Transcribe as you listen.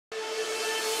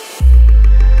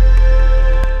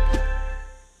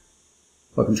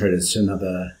Welcome traders to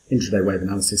another intraday wave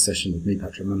analysis session with me,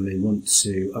 Patrick Munley. I want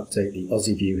to update the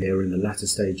Aussie view here in the latter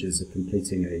stages of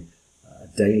completing a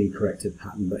daily corrective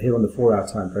pattern. But here on the 4-hour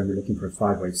time frame, we're looking for a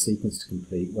 5-wave sequence to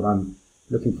complete. What I'm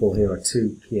looking for here are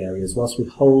two key areas. Whilst we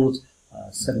hold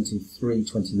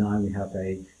 73.29, we have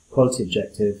a quality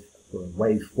objective for a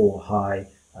wave 4 high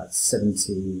at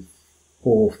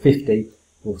 74.50. We've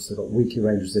also got weekly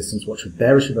range resistance. Watch for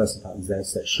bearish reversal patterns there.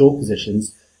 Set short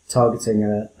positions, targeting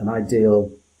an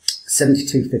ideal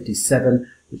 72.57,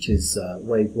 which is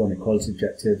wave 1 equality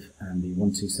objective, and the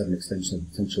 127 extension of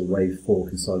potential wave 4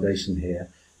 consolidation here.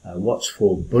 Watch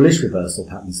for bullish reversal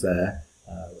patterns there.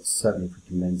 Certainly if we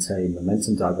can maintain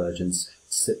momentum divergence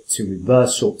to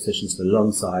reverse short positions to the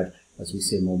long side as we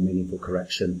see a more meaningful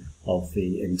correction of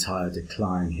the entire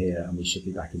decline here, and we should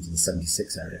be back into the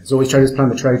 76 area. As always, traders, plan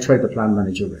the trade, trade the plan,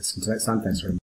 manage your risk. Until next time, thanks very much.